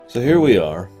So here we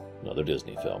are, another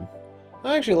Disney film.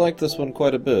 I actually liked this one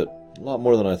quite a bit. A lot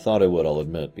more than I thought I would, I'll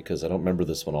admit, because I don't remember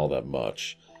this one all that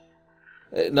much.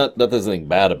 Not that there's anything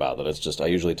bad about it, it's just I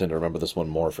usually tend to remember this one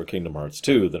more for Kingdom Hearts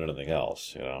 2 than anything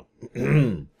else, you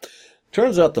know.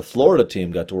 Turns out the Florida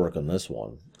team got to work on this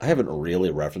one. I haven't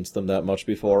really referenced them that much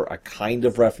before. I kind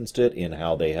of referenced it in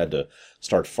how they had to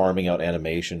start farming out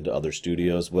animation to other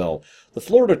studios. Well, the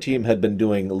Florida team had been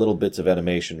doing little bits of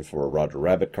animation for Roger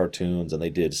Rabbit cartoons, and they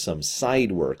did some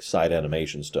side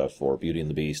animation stuff for Beauty and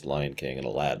the Beast, Lion King, and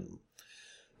Aladdin.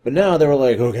 But now they were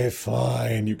like, okay,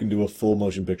 fine, you can do a full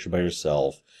motion picture by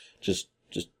yourself. Just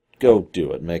go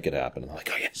do it, make it happen. And I'm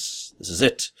like, oh yes, this is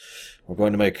it. We're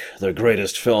going to make the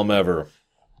greatest film ever.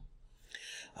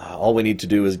 All we need to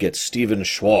do is get Stephen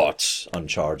Schwartz on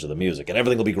charge of the music, and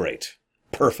everything will be great.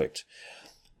 Perfect.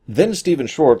 Then Stephen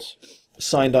Schwartz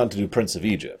signed on to do Prince of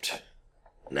Egypt.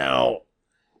 Now,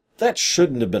 that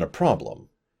shouldn't have been a problem.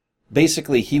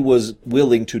 Basically, he was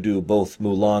willing to do both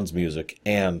Mulan's music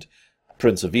and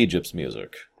Prince of Egypt's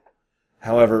music.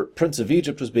 However, Prince of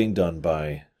Egypt was being done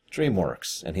by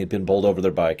DreamWorks, and he had been bowled over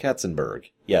there by Katzenberg.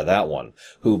 Yeah, that one,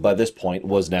 who by this point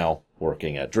was now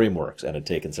working at DreamWorks and had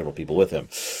taken several people with him.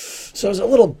 So there's a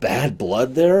little bad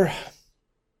blood there.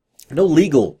 No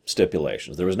legal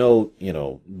stipulations. There was no,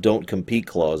 don't compete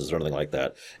clauses or anything like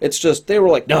that. It's just, they were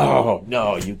like, no,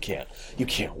 you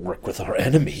can't work with our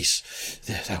enemies.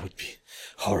 That would be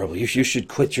horrible. You should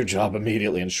quit your job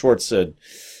immediately. And Schwartz said,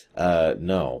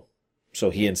 no. So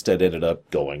he instead ended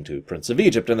up going to Prince of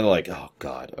Egypt, and they're like, oh,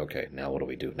 God, okay, now what do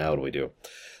we do?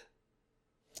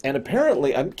 And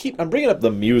apparently, I'm bringing up the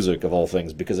music of all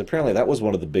things, because apparently that was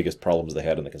one of the biggest problems they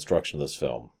had in the construction of this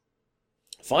film.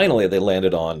 Finally, they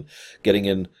landed on getting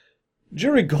in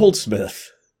Jerry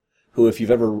Goldsmith, who, if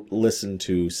you've ever listened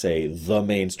to, say, the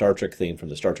main Star Trek theme from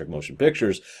the Star Trek motion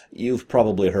pictures, you've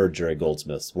probably heard Jerry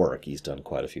Goldsmith's work. He's done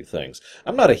quite a few things.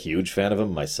 I'm not a huge fan of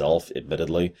him myself,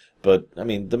 admittedly, but,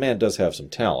 the man does have some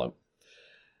talent.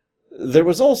 There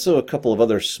was also a couple of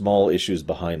other small issues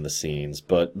behind the scenes,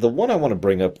 but the one I want to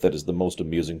bring up that is the most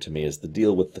amusing to me is the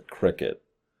deal with the cricket.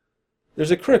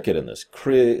 There's a cricket in this.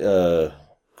 Cricky,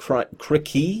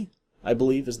 I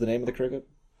believe, is the name of the cricket.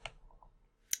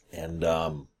 And,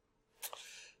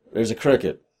 there's a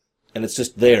cricket, and it's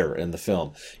just there in the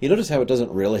film. You notice how it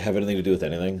doesn't really have anything to do with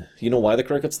anything? You know why the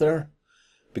cricket's there?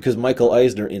 Because Michael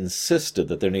Eisner insisted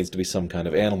that there needs to be some kind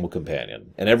of animal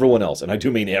companion. And everyone else, and I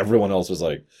do mean everyone else, was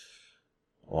like,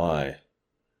 why?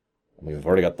 We've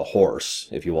already got the horse,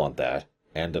 if you want that,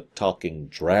 and a talking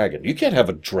dragon. You can't have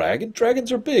a dragon.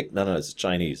 Dragons are big. No, it's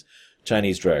Chinese.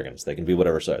 Chinese dragons. They can be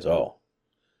whatever size. Oh.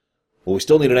 Well, we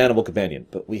still need an animal companion,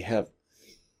 but we have...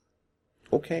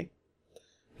 Okay.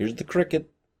 Here's the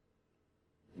cricket.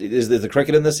 Is the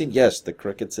cricket in this scene? Yes, the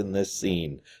cricket's in this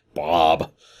scene.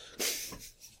 Bob.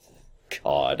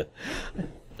 God.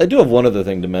 I do have one other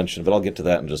thing to mention, but I'll get to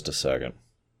that in just a second.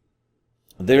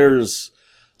 There's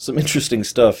some interesting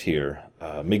stuff here.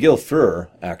 Miguel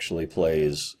Ferrer actually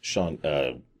plays Shan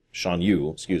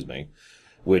Yu,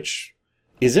 which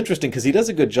is interesting because he does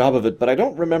a good job of it, but I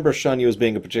don't remember Shan Yu as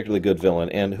being a particularly good villain.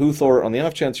 And Huthor, on the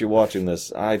off chance you're watching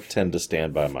this, I tend to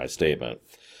stand by my statement.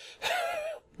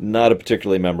 Not a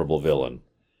particularly memorable villain.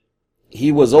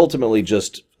 He was ultimately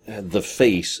just the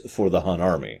face for the Hun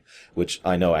army, which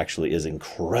I know actually is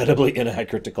incredibly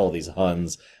inaccurate to call these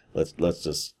Huns. Let's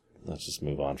just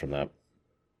move on from that.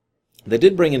 They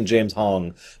did bring in James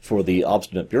Hong for the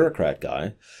obstinate bureaucrat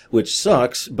guy, which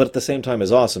sucks, but at the same time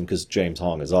is awesome because James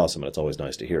Hong is awesome and it's always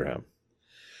nice to hear him.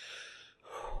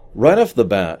 Right off the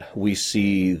bat, we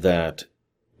see that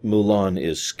Mulan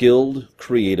is skilled,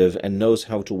 creative, and knows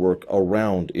how to work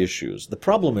around issues. The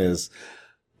problem is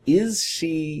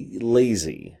she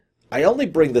lazy? I only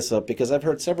bring this up because I've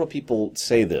heard several people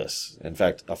say this. In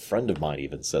fact, a friend of mine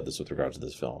even said this with regard to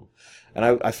this film. And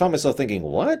I found myself thinking,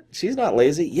 what? She's not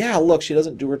lazy? Yeah, look, she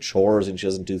doesn't do her chores and she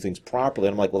doesn't do things properly.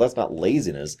 And I'm like, well, that's not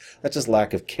laziness. That's just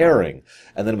lack of caring.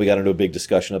 And then we got into a big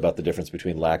discussion about the difference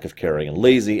between lack of caring and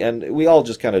lazy. And we all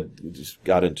just kind of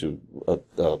got into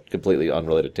a completely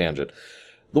unrelated tangent.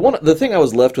 The thing I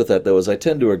was left with that, though, is I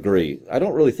tend to agree. I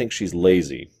don't really think she's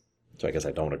lazy. So I guess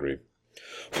I don't agree.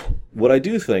 What I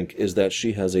do think is that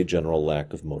she has a general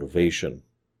lack of motivation.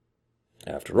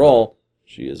 After all,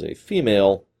 she is a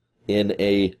female in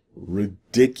a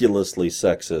ridiculously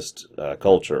sexist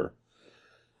culture.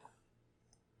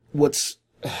 What's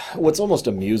almost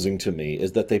amusing to me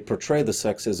is that they portray the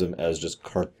sexism as just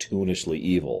cartoonishly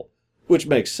evil, which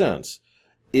makes sense.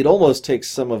 It almost takes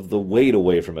some of the weight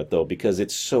away from it, though, because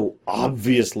it's so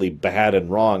obviously bad and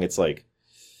wrong. It's like,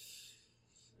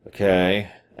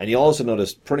 okay. And you'll also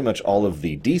notice pretty much all of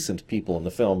the decent people in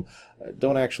the film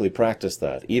don't actually practice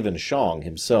that. Even Shang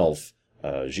himself,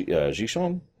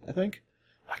 Zhishong, I think?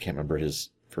 I can't remember his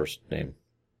first name.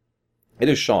 It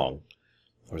is Shang.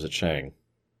 Or is it Shang?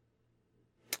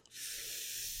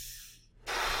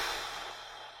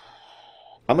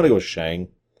 I'm going to go with Shang.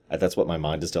 That's what my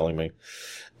mind is telling me.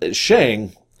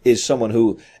 Shang is someone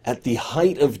who, at the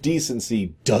height of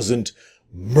decency, doesn't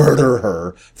murder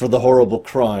her for the horrible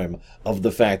crime of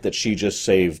the fact that she just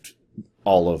saved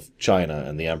all of China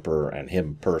and the Emperor and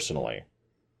him personally.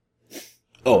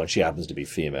 Oh, and she happens to be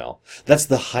female. That's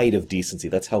the height of decency.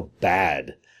 That's how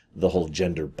bad the whole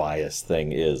gender bias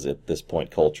thing is at this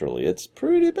point culturally. It's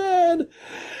pretty bad.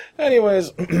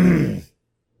 Anyways,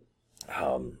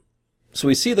 so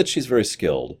we see that she's very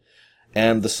skilled,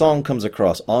 and the song comes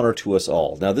across, "Honor to Us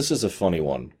All." Now, this is a funny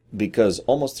one, because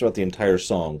almost throughout the entire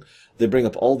song, they bring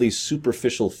up all these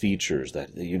superficial features,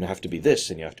 that you have to be this,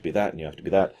 and you have to be that, and you have to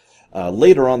be that.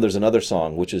 Later on, there's another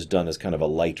song, which is done as kind of a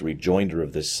light rejoinder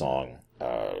of this song.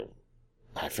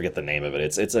 I forget the name of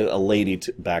it. It's a lady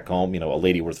back home, a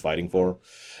lady worth fighting for.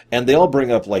 And they all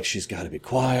bring up, like, she's got to be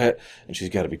quiet, and she's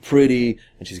got to be pretty,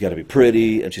 and she's got to be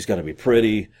pretty, and she's got to be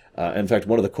pretty. In fact,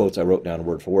 one of the quotes I wrote down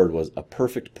word for word was, "a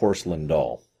perfect porcelain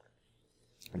doll."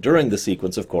 During the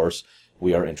sequence, of course,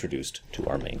 we are introduced to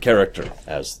our main character,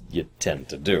 as you tend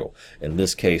to do. In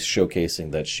this case,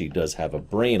 showcasing that she does have a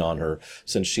brain on her,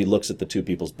 since she looks at the two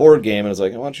people's board game and is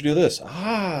like, "Why don't you do this?"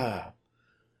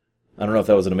 I don't know if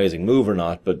that was an amazing move or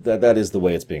not, but that is the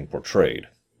way it's being portrayed.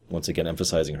 Once again,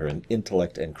 emphasizing her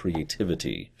intellect and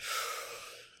creativity.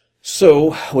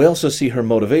 So, we also see her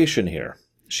motivation here.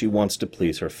 She wants to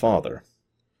please her father.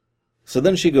 So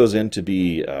then she goes in to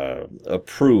be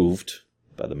approved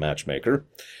by the matchmaker,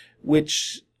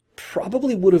 which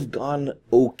probably would have gone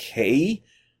okay,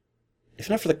 if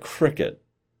not for the cricket.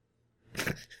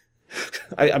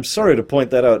 I'm sorry to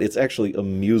point that out. It's actually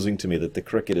amusing to me that the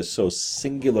cricket is so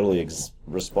singularly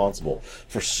responsible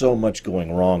for so much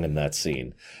going wrong in that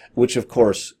scene. Which, of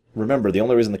course, remember, the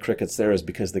only reason the cricket's there is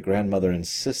because the grandmother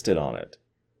insisted on it,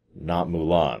 not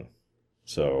Mulan.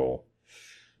 So,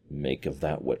 make of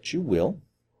that what you will.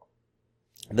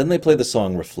 Then they play the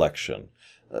song Reflection.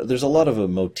 There's a lot of a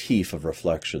motif of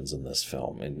reflections in this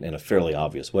film, in a fairly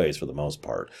obvious ways for the most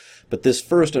part. But this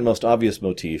first and most obvious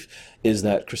motif is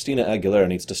that Christina Aguilera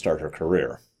needs to start her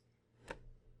career.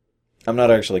 I'm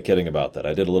not actually kidding about that.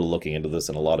 I did a little looking into this,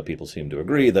 and a lot of people seem to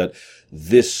agree that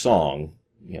this song,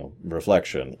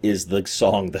 Reflection, is the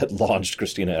song that launched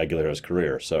Christina Aguilera's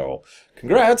career. So,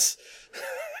 congrats!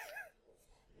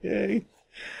 Yay!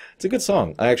 It's a good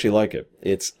song. I actually like it.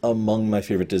 It's among my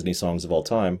favorite Disney songs of all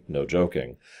time. No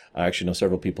joking. I actually know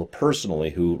several people personally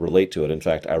who relate to it. In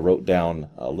fact, I wrote down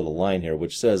a little line here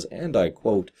which says, and I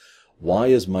quote, "Why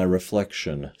is my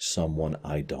reflection someone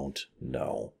I don't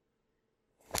know?"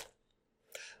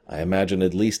 I imagine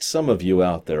at least some of you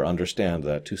out there understand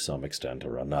that to some extent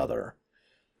or another.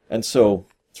 And so,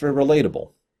 it's very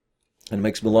relatable. And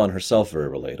makes Mulan herself very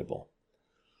relatable.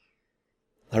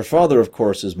 Her father, of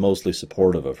course, is mostly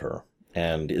supportive of her,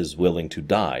 and is willing to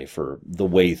die for the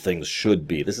way things should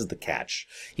be. This is the catch.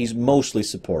 He's mostly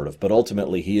supportive, but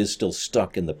ultimately he is still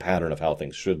stuck in the pattern of how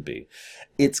things should be.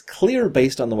 It's clear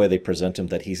based on the way they present him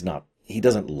that he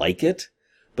doesn't like it,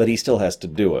 but he still has to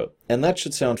do it. And that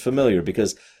should sound familiar,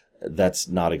 because that's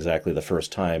not exactly the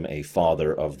first time a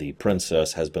father of the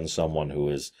princess has been someone who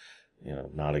is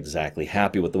not exactly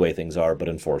happy with the way things are, but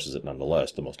enforces it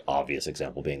nonetheless. The most obvious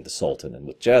example being the Sultan, and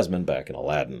with Jasmine back in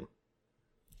Aladdin.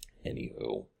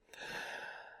 Anywho.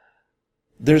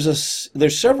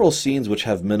 There's several scenes which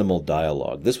have minimal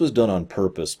dialogue. This was done on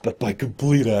purpose, but by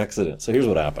complete accident. So here's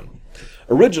what happened.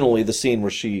 Originally, the scene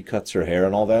where she cuts her hair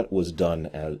and all that was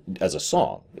done as a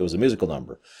song. It was a musical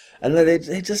number. And then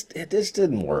it just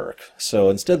didn't work. So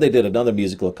instead they did another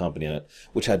musical accompaniment,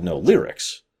 which had no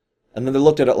lyrics. And then they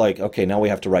looked at it like, okay, now we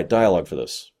have to write dialogue for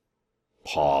this.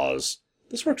 Pause.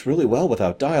 This works really well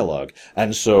without dialogue.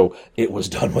 And so it was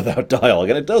done without dialogue.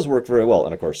 And it does work very well.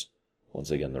 And of course,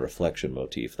 once again, the reflection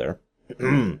motif there.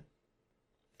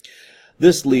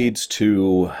 This leads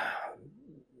to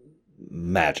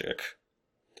magic.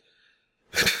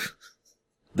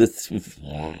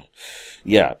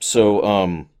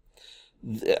 So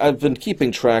I've been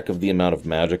keeping track of the amount of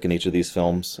magic in each of these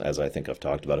films, as I think I've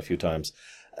talked about a few times.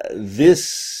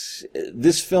 This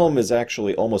film is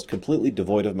actually almost completely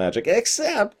devoid of magic,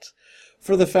 except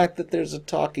for the fact that there's a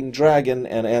talking dragon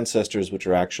and ancestors which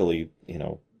are actually,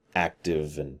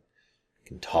 active and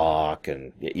can talk,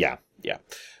 and yeah.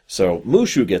 So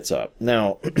Mushu gets up.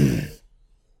 Now,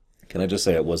 can I just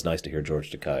say it was nice to hear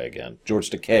George Takei again. George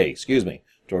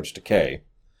Takei.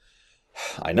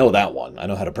 I know that one. I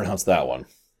know how to pronounce that one.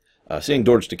 Seeing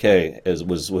George Takei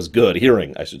was good.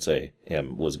 Hearing, I should say,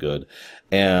 him was good.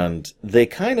 And they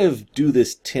kind of do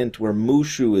this tint where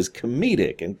Mushu is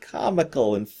comedic and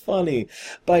comical and funny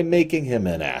by making him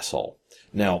an asshole.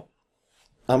 Now,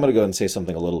 I'm going to go ahead and say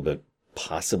something a little bit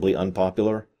possibly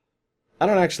unpopular. I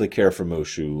don't actually care for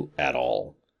Mushu at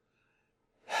all.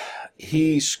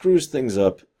 He screws things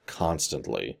up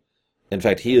constantly. In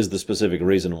fact, he is the specific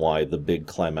reason why the big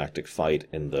climactic fight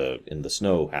in the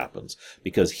snow happens.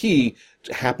 Because he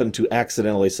happened to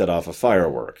accidentally set off a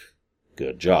firework.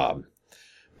 Good job.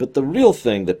 But the real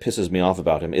thing that pisses me off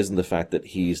about him isn't the fact that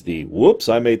he's the, whoops,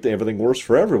 I made everything worse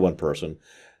for everyone person.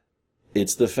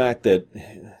 It's the fact that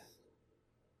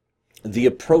the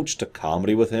approach to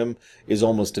comedy with him is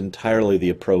almost entirely the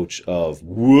approach of,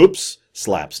 whoops,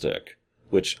 slapstick,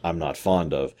 which I'm not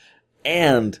fond of.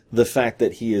 And the fact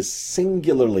that he is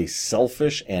singularly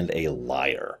selfish and a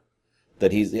liar.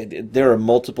 That there are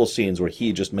multiple scenes where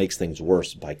he just makes things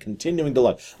worse by continuing to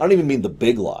lie. I don't even mean the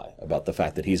big lie about the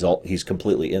fact that he's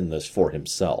completely in this for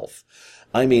himself.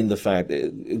 I mean the fact, a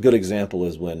good example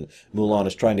is when Mulan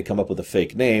is trying to come up with a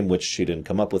fake name, which she didn't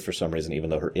come up with for some reason,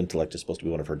 even though her intellect is supposed to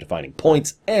be one of her defining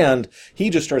points, and he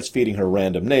just starts feeding her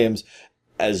random names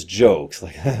as jokes.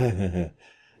 Like,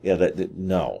 yeah,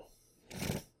 no.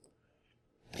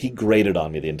 He grated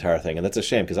on me the entire thing, and that's a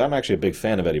shame, because I'm actually a big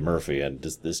fan of Eddie Murphy, and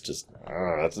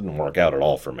that didn't work out at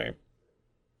all for me.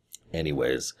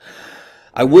 Anyways,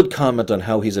 I would comment on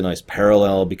how he's a nice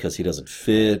parallel, because he doesn't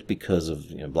fit, because of,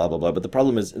 blah, blah, blah, but the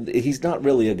problem is, he's not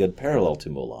really a good parallel to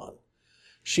Mulan.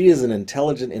 She is an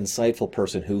intelligent, insightful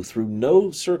person who, through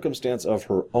no circumstance of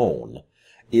her own,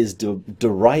 is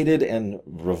derided and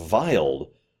reviled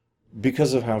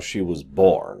because of how she was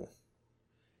born.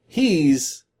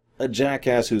 He's a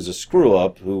jackass who's a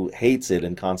screw-up, who hates it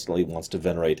and constantly wants to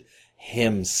venerate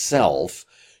himself.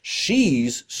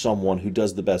 She's someone who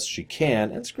does the best she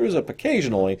can and screws up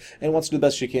occasionally and wants to do the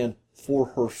best she can for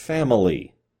her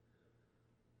family.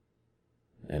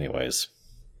 Anyways,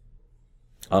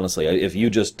 honestly, if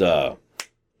you just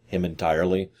him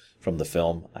entirely from the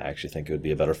film, I actually think it would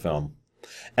be a better film.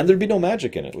 And there'd be no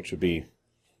magic in it, which would be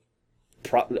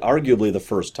arguably the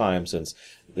first time since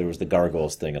there was the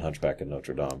gargoyles thing in Hunchback of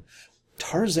Notre Dame.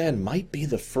 Tarzan might be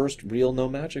the first real no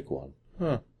magic one.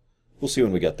 We'll see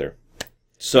when we get there.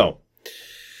 So,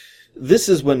 this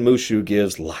is when Mushu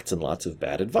gives lots and lots of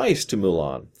bad advice to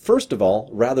Mulan. First of all,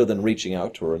 rather than reaching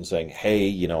out to her and saying, hey,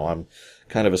 I'm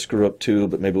kind of a screw-up too,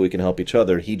 but maybe we can help each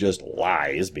other, he just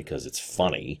lies because it's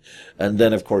funny. And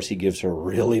then, of course, he gives her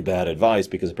really bad advice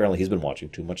because apparently he's been watching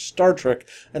too much Star Trek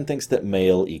and thinks that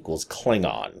male equals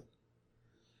Klingon.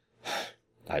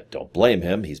 I don't blame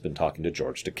him. He's been talking to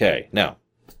George Takei. Now,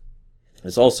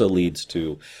 this also leads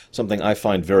to something I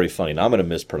find very funny. Now, I'm going to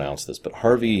mispronounce this, but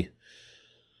Harvey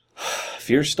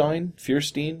Fierstein?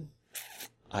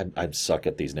 I suck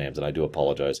at these names, and I do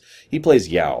apologize. He plays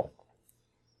Yao.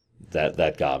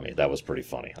 That got me. That was pretty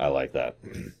funny. I like that.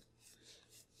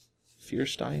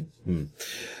 Fierstein?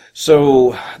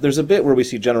 So, there's a bit where we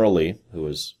see General Lee, who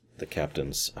is the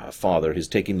captain's father, who's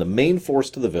taking the main force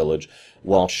to the village,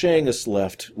 while Shang is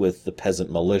left with the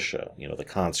peasant militia, the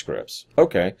conscripts.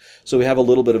 Okay, so we have a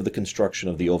little bit of the construction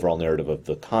of the overall narrative of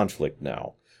the conflict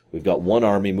now. We've got one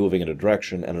army moving in a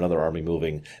direction and another army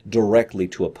moving directly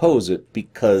to oppose it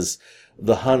because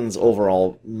the Huns'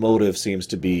 overall motive seems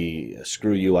to be,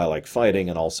 screw you, I like fighting,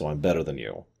 and also I'm better than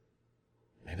you.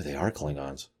 Maybe they are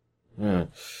Klingons.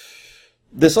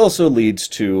 This also leads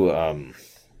to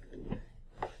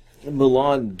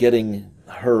Mulan getting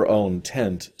her own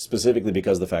tent, specifically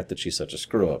because of the fact that she's such a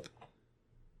screw-up.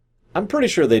 I'm pretty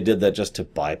sure they did that just to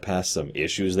bypass some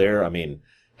issues there. I mean,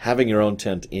 having your own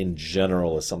tent in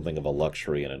general is something of a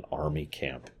luxury in an army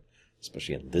camp,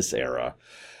 especially in this era.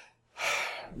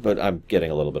 But I'm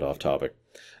getting a little bit off topic.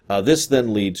 This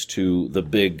then leads to the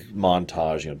big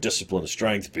montage, discipline,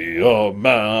 strength, be a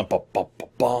man.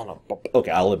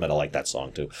 Okay, I'll admit I like that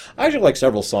song too. I actually like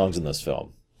several songs in this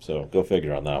film, so go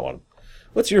figure on that one.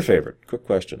 What's your favorite? Quick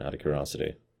question, out of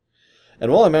curiosity. And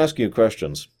while I'm asking you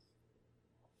questions,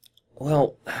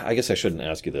 well, I guess I shouldn't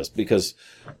ask you this, because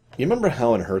you remember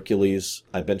how in Hercules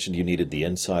I mentioned you needed the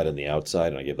inside and the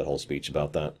outside, and I gave that whole speech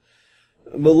about that?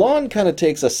 Mulan kind of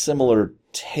takes a similar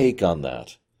take on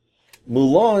that.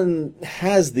 Mulan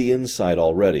has the inside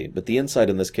already, but the inside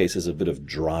in this case is a bit of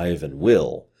drive and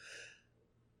will.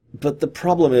 But the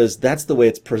problem is, that's the way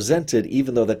it's presented,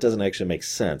 even though that doesn't actually make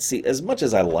sense. See, as much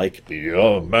as I like Be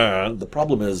a Man, the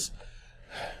problem is...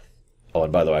 Oh,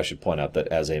 and by the way, I should point out that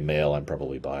as a male, I'm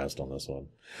probably biased on this one.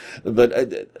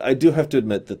 But I do have to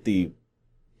admit that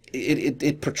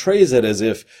it portrays it as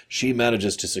if she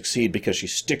manages to succeed because she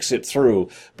sticks it through,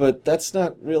 but that's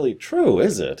not really true,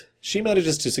 is it? She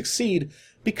manages to succeed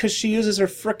because she uses her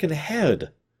frickin'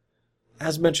 head.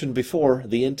 As mentioned before,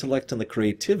 the intellect and the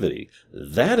creativity,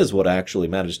 that is what actually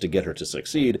managed to get her to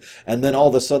succeed, and then all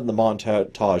of a sudden the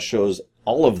montage shows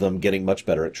all of them getting much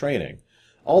better at training.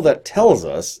 All that tells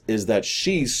us is that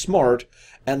she's smart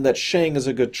and that Shang is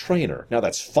a good trainer. Now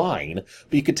that's fine,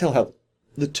 but you can tell how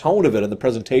the tone of it and the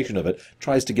presentation of it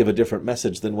tries to give a different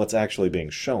message than what's actually being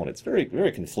shown. It's very,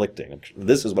 very conflicting.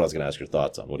 This is what I was going to ask your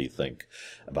thoughts on. What do you think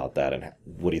about that, and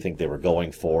what do you think they were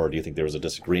going for? Do you think there was a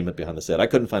disagreement behind the set? I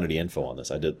couldn't find any info on this.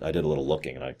 I did a little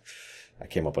looking, and I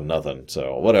came up with nothing.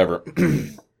 So whatever.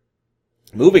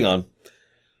 Moving on.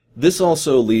 This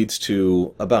also leads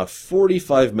to about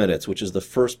 45 minutes, which is the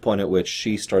first point at which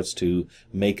she starts to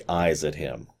make eyes at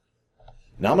him.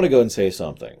 Now I'm going to go and say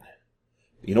something.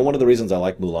 You know one of the reasons I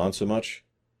like Mulan so much?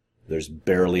 There's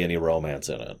barely any romance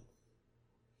in it.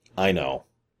 I know.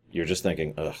 You're just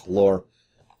thinking, ugh, Lore,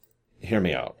 hear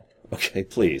me out. Okay,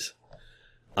 please.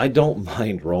 I don't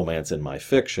mind romance in my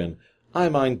fiction. I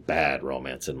mind bad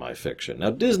romance in my fiction.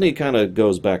 Now, Disney kind of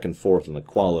goes back and forth in the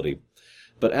quality,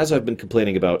 but as I've been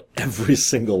complaining about every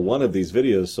single one of these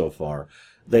videos so far,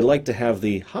 they like to have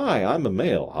the, hi, I'm a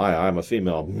male, hi, I'm a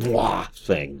female, mwah,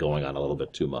 thing going on a little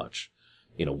bit too much.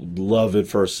 You know, love at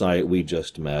first sight, we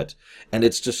just met, and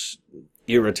it's just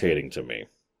irritating to me,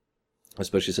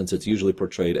 especially since it's usually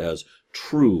portrayed as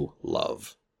true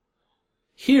love.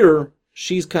 Here,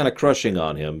 she's kind of crushing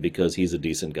on him because he's a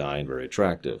decent guy and very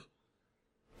attractive.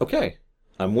 Okay,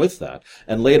 I'm with that.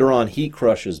 And later on, he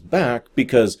crushes back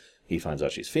because he finds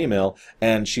out she's female,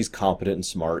 and she's competent and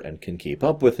smart and can keep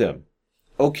up with him.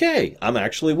 Okay, I'm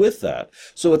actually with that.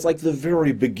 So it's like the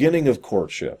very beginning of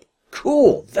courtship.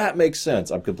 Cool, that makes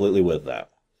sense. I'm completely with that.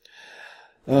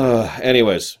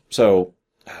 Anyways, so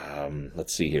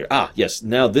let's see here. Yes,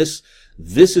 now this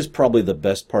is probably the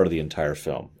best part of the entire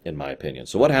film, in my opinion.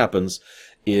 So what happens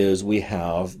is we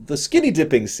have the skinny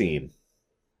dipping scene.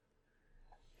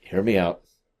 Hear me out.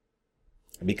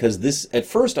 Because this, at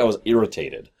first I was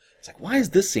irritated. It's like, why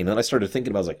is this scene? And then I started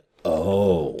thinking about it, I was like,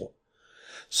 oh.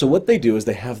 So what they do is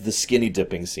they have the skinny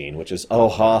dipping scene, which is, oh,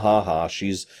 ha, ha, ha,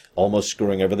 she's almost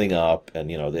screwing everything up, and,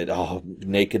 you know,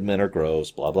 naked men are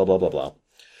gross, blah, blah, blah, blah, blah.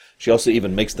 She also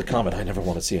even makes the comment, I never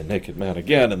want to see a naked man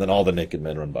again, and then all the naked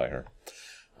men run by her.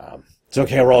 It's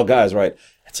okay, we're all guys, right?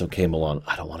 It's okay, Mulan,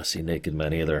 I don't want to see naked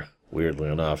men either, weirdly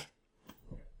enough.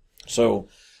 So,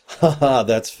 haha,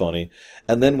 that's funny.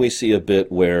 And then we see a bit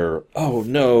where, oh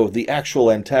no, the actual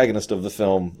antagonist of the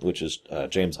film, which is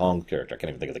James Hong's character, I can't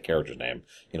even think of the character's name,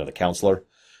 you know, the counselor.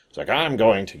 It's like, I'm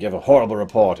going to give a horrible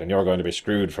report and you're going to be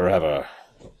screwed forever.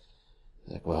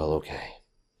 Like, well, okay.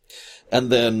 And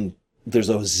then there's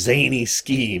a zany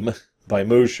scheme by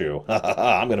Mushu.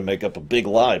 I'm going to make up a big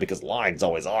lie because lying's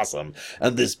always awesome.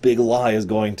 And this big lie is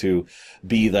going to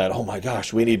be that, oh my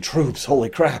gosh, we need troops, holy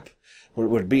crap.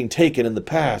 We're being taken in the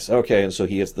past. Okay, and so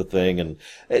he hits the thing, and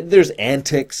there's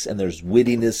antics, and there's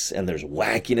wittiness, and there's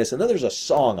wackiness, and then there's a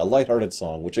song, a lighthearted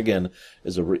song, which again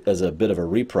is a bit of a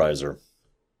repriser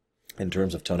in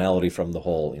terms of tonality from the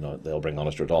whole, you know, they'll bring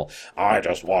honest to it all. I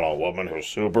just want a woman who's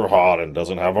super hot and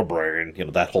doesn't have a brain. You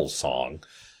know, that whole song,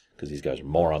 because these guys are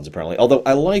morons apparently. Although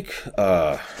I like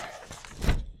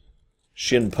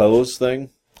Shin Po's thing.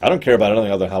 I don't care about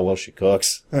anything other than how well she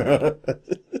cooks. Of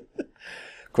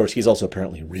course, he's also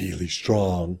apparently really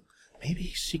strong. Maybe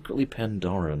he's secretly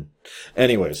Pandoran.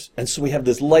 Anyways, and so we have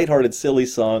this lighthearted, silly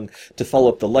song to follow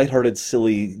up the lighthearted,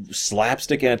 silly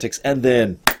slapstick antics, and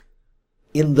then,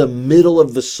 in the middle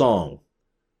of the song,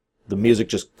 the music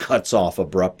just cuts off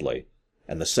abruptly,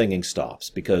 and the singing stops,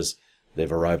 because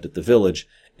they've arrived at the village,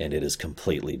 and it is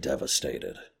completely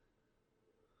devastated.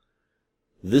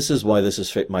 This is why this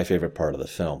is my favorite part of the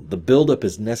film. The build-up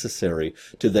is necessary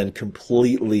to then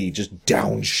completely just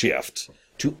downshift,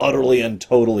 to utterly and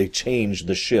totally change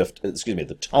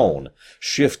the tone,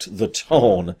 shift the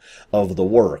tone of the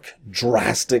work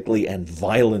drastically and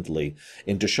violently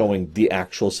into showing the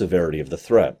actual severity of the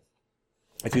threat.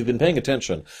 If you've been paying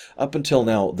attention, up until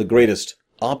now, the greatest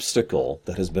obstacle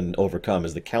that has been overcome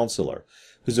is the counselor,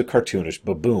 who's a cartoonish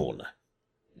baboon.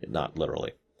 Not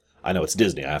literally. I know it's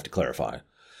Disney, I have to clarify.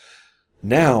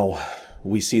 Now,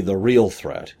 we see the real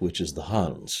threat, which is the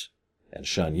Huns, and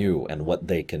Shan Yu, and what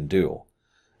they can do.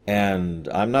 And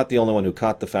I'm not the only one who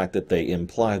caught the fact that they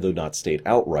imply, though not state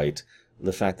outright,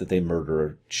 the fact that they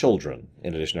murder children,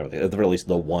 in addition to everything. At the very least,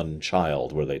 the one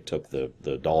child where they took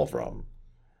the doll from.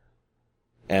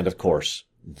 And, of course,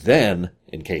 then,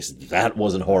 in case that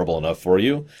wasn't horrible enough for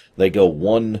you, they go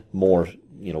one more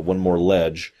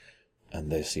ledge,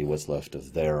 and they see what's left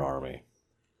of their army.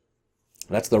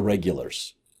 That's the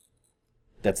regulars.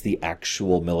 That's the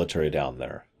actual military down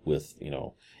there with,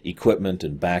 equipment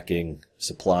and backing,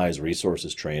 supplies,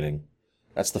 resources, training.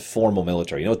 That's the formal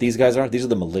military. You know what these guys are? These are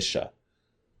the militia.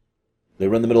 They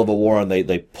were in the middle of a war and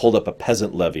they pulled up a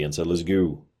peasant levy and said, let's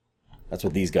go. That's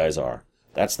what these guys are.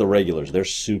 That's the regulars. They're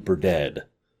super dead.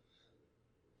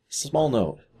 Small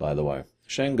note, by the way.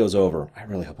 Shang goes over. I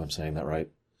really hope I'm saying that right.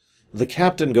 The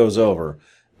captain goes over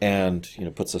and,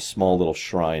 puts a small little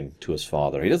shrine to his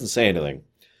father. He doesn't say anything.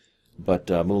 But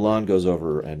Mulan goes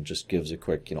over and just gives a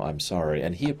quick, I'm sorry.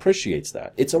 And he appreciates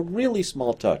that. It's a really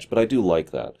small touch, but I do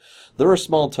like that. There are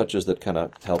small touches that kind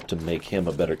of help to make him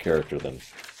a better character than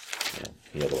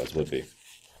he otherwise would be.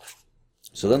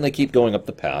 So then they keep going up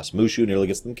the pass. Mushu nearly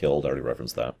gets them killed. I already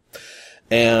referenced that.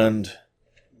 And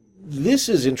this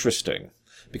is interesting,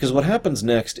 because what happens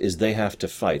next is they have to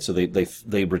fight. So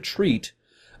they retreat,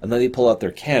 and then they pull out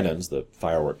their cannons, the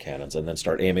firework cannons, and then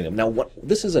start aiming them. Now,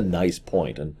 this is a nice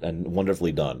point and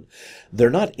wonderfully done. They're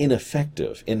not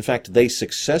ineffective. In fact, they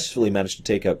successfully managed to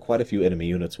take out quite a few enemy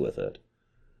units with it.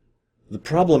 The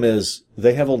problem is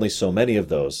they have only so many of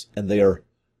those, and they are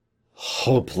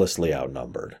hopelessly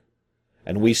outnumbered.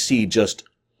 And we see just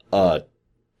a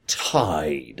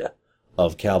tide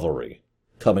of cavalry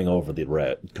coming over the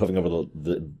ridge, coming over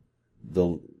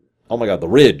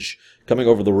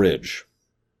the ridge.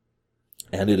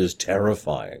 And it is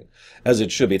terrifying, as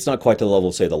it should be. It's not quite to the level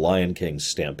of, say, the Lion King's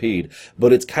Stampede,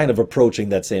 but it's kind of approaching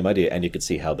that same idea, and you can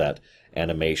see how that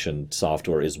animation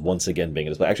software is once again being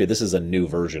displayed. Actually, this is a new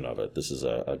version of it. This is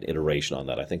an iteration on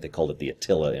that. I think they called it the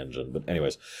Attila engine. But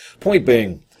anyways, point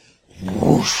being,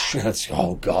 whoosh,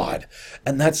 oh God.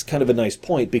 And that's kind of a nice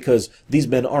point, because these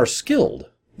men are skilled.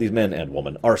 These men and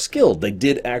women are skilled. They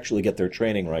did actually get their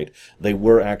training right. They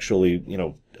were actually,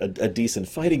 a decent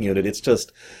fighting unit. It's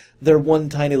just they're one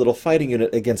tiny little fighting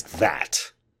unit against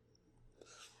that.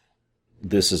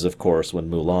 This is, of course, when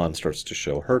Mulan starts to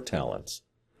show her talents,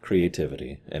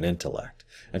 creativity, and intellect.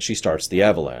 And she starts the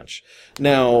avalanche.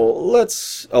 Now,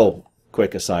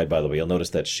 quick aside, by the way, you'll notice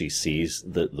that she sees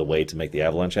the way to make the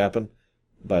avalanche happen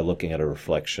by looking at a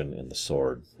reflection in the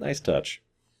sword. Nice touch.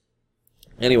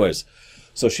 Anyways,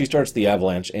 so she starts the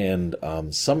avalanche, and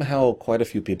somehow quite a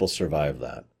few people survive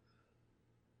that.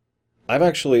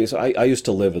 I used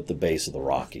to live at the base of the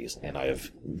Rockies, and I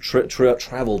have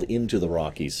traveled into the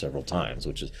Rockies several times,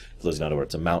 which is, for those who don't know,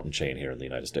 it's a mountain chain here in the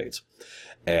United States.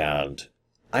 And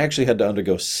I actually had to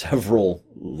undergo several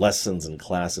lessons and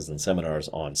classes and seminars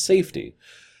on safety.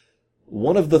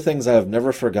 One of the things I have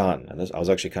never forgotten, and I was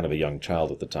actually kind of a young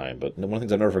child at the time, but one of the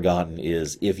things I've never forgotten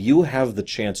is if you have the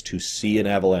chance to see an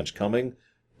avalanche coming,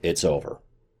 it's over.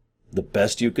 The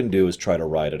best you can do is try to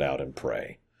ride it out and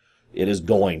pray. It is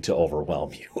going to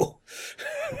overwhelm you.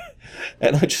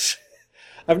 And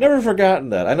I've never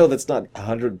forgotten that. I know that's not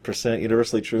 100%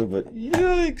 universally true, but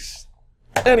yikes.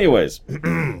 Anyways,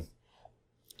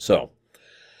 so,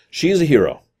 she's a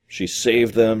hero. She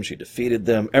saved them, she defeated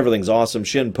them, everything's awesome.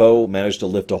 Shin Po managed to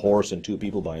lift a horse and 2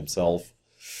 people by himself.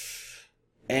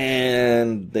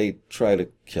 And they try to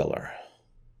kill her.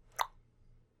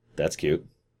 That's cute.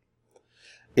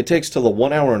 It takes till the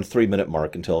 1 hour and 3 minute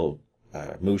mark until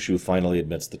Mushu finally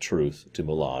admits the truth to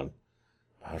Mulan.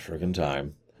 About a friggin'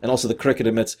 time. And also the cricket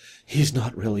admits he's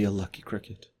not really a lucky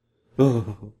cricket.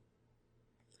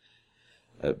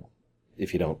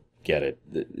 If you don't get it,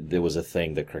 there was a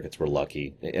thing that crickets were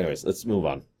lucky. Anyways, let's move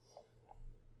on.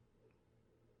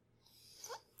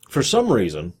 For some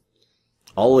reason,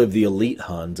 all of the elite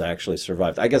Huns actually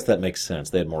survived. I guess that makes sense.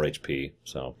 They had more HP,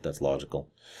 so that's logical.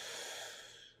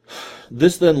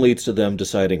 This then leads to them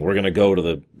deciding we're going to go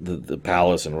to the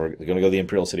palace and we're going to go to the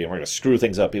Imperial City and we're going to screw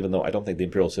things up, even though I don't think the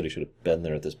Imperial City should have been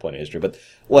there at this point in history. But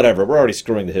whatever, we're already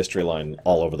screwing the history line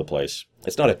all over the place.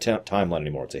 It's not a timeline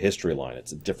anymore. It's a history line.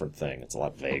 It's a different thing. It's a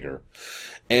lot vaguer.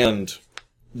 And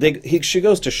she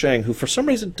goes to Shang, who for some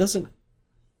reason doesn't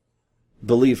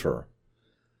believe her.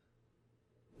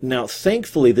 Now,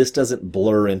 thankfully, this doesn't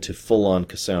blur into full-on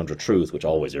Cassandra truth, which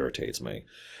always irritates me.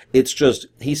 It's just,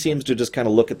 he seems to just kind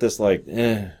of look at this like,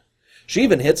 eh. She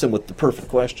even hits him with the perfect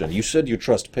question. You said you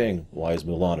trust Ping. Why is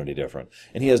Mulan any different?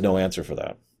 And he has no answer for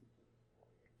that.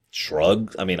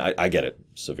 Shrug. I mean, I get it.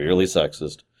 Severely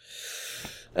sexist.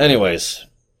 Anyways,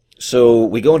 so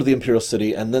we go into the Imperial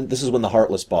City, and then this is when the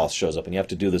Heartless boss shows up, and you have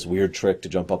to do this weird trick to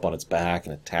jump up on its back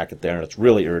and attack it there, and it's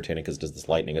really irritating because it does this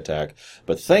lightning attack.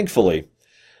 But thankfully,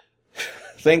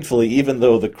 even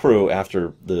though the crew,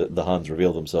 after the Huns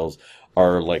reveal themselves,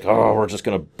 are like, oh, we're just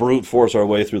going to brute force our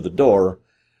way through the door,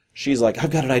 she's like, I've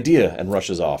got an idea, and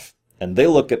rushes off. And they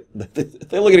look at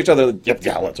each other, yep,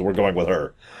 yeah, we're going with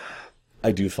her.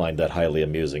 I do find that highly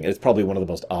amusing. It's probably one of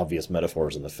the most obvious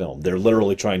metaphors in the film. They're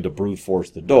literally trying to brute force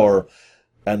the door,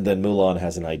 and then Mulan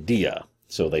has an idea,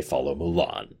 so they follow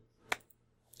Mulan.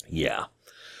 Yeah.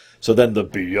 So then the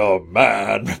Be a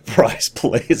Man prize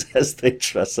plays as they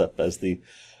dress up as the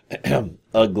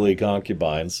ugly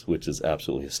concubines, which is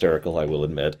absolutely hysterical, I will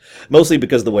admit. Mostly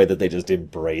because of the way that they just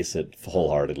embrace it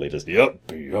wholeheartedly. Just, yep,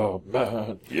 be a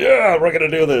man. Yeah, we're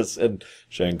going to do this. And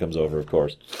Shang comes over, of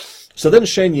course. So then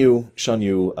Shan Yu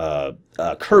curb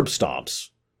stomps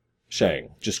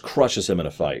Shang, just crushes him in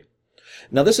a fight.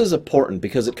 Now this is important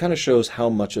because it kind of shows how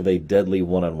much of a deadly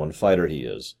one-on-one fighter he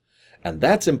is. And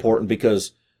that's important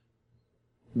because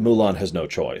Mulan has no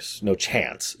chance.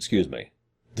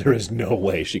 There is no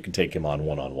way she can take him on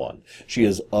one-on-one. She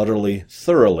is utterly,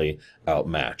 thoroughly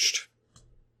outmatched.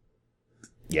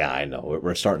 Yeah, I know.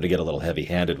 We're starting to get a little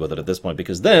heavy-handed with it at this point,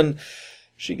 because then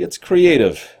she gets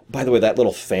creative. By the way, that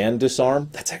little fan disarm,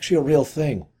 that's actually a real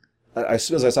thing. As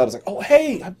soon as I saw it, I was like, oh,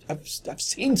 hey, I've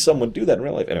seen someone do that in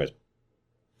real life. Anyways,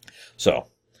 so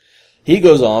he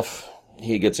goes off.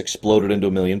 He gets exploded into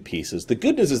a million pieces. The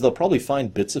good news is they'll probably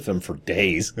find bits of him for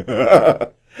days.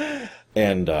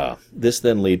 And this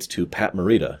then leads to Pat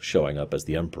Morita showing up as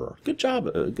the Emperor. Good job.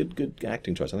 Good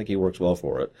acting choice. I think he works well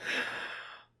for it.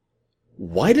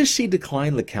 Why does she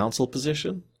decline the council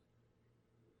position?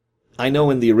 I know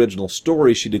in the original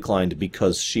story she declined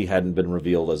because she hadn't been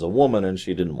revealed as a woman and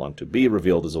she didn't want to be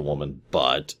revealed as a woman,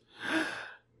 but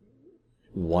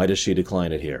why does she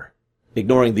decline it here?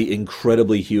 Ignoring the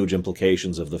incredibly huge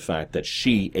implications of the fact that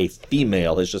she, a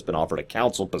female, has just been offered a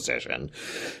council position.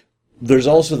 There's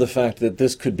also the fact that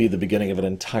this could be the beginning of an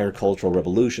entire cultural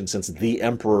revolution, since the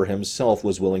Emperor himself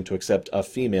was willing to accept a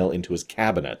female into his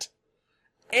cabinet.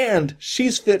 And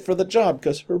she's fit for the job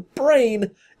because her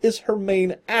brain is her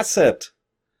main asset.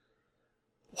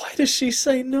 Why does she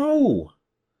say no?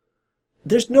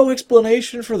 There's no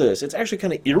explanation for this. It's actually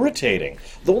kind of irritating.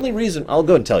 The only reason, I'll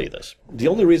go and tell you this, the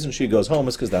only reason she goes home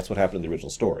is because that's what happened in the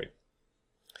original story.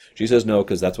 She says no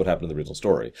because that's what happened in the original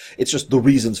story. It's just the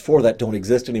reasons for that don't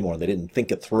exist anymore, and they didn't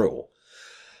think it through.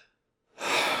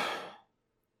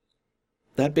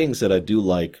 That being said, I do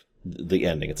like the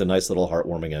ending. It's a nice little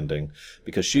heartwarming ending,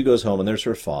 because she goes home and there's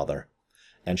her father,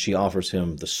 and she offers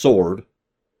him the sword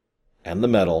and the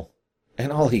medal,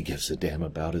 and all he gives a damn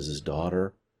about is his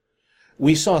daughter.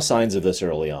 We saw signs of this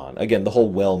early on. Again, the whole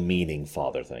well-meaning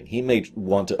father thing. He may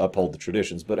want to uphold the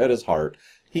traditions, but at his heart,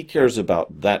 he cares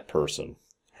about that person,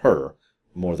 her,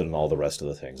 more than all the rest of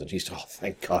the things. And she's, oh,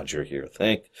 thank God you're here.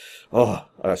 Thank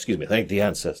the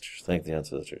ancestors. Thank the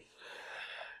ancestors.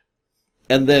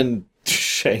 And then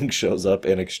Shang shows up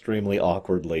and extremely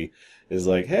awkwardly is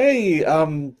like, hey,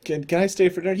 can I stay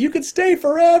for dinner? You can stay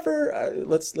forever.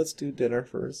 Let's do dinner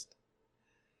first.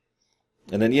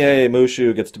 And then, yay,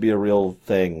 Mushu gets to be a real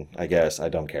thing, I guess. I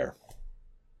don't care.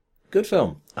 Good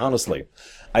film, honestly.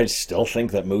 I still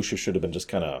think that Mushu should have been just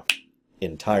kind of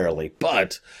entirely.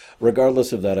 But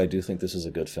regardless of that, I do think this is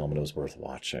a good film and it was worth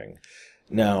watching.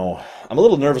 Now, I'm a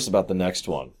little nervous about the next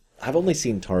one. I've only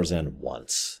seen Tarzan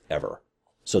once, ever.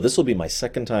 So this will be my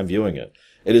second time viewing it.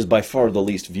 It is by far the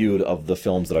least viewed of the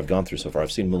films that I've gone through so far.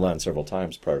 I've seen Mulan several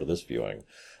times prior to this viewing.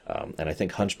 And I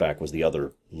think Hunchback was the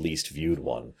other least viewed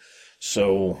one.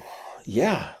 So,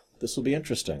 yeah, this will be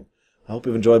interesting. I hope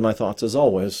you've enjoyed my thoughts as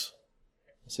always.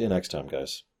 See you next time,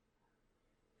 guys.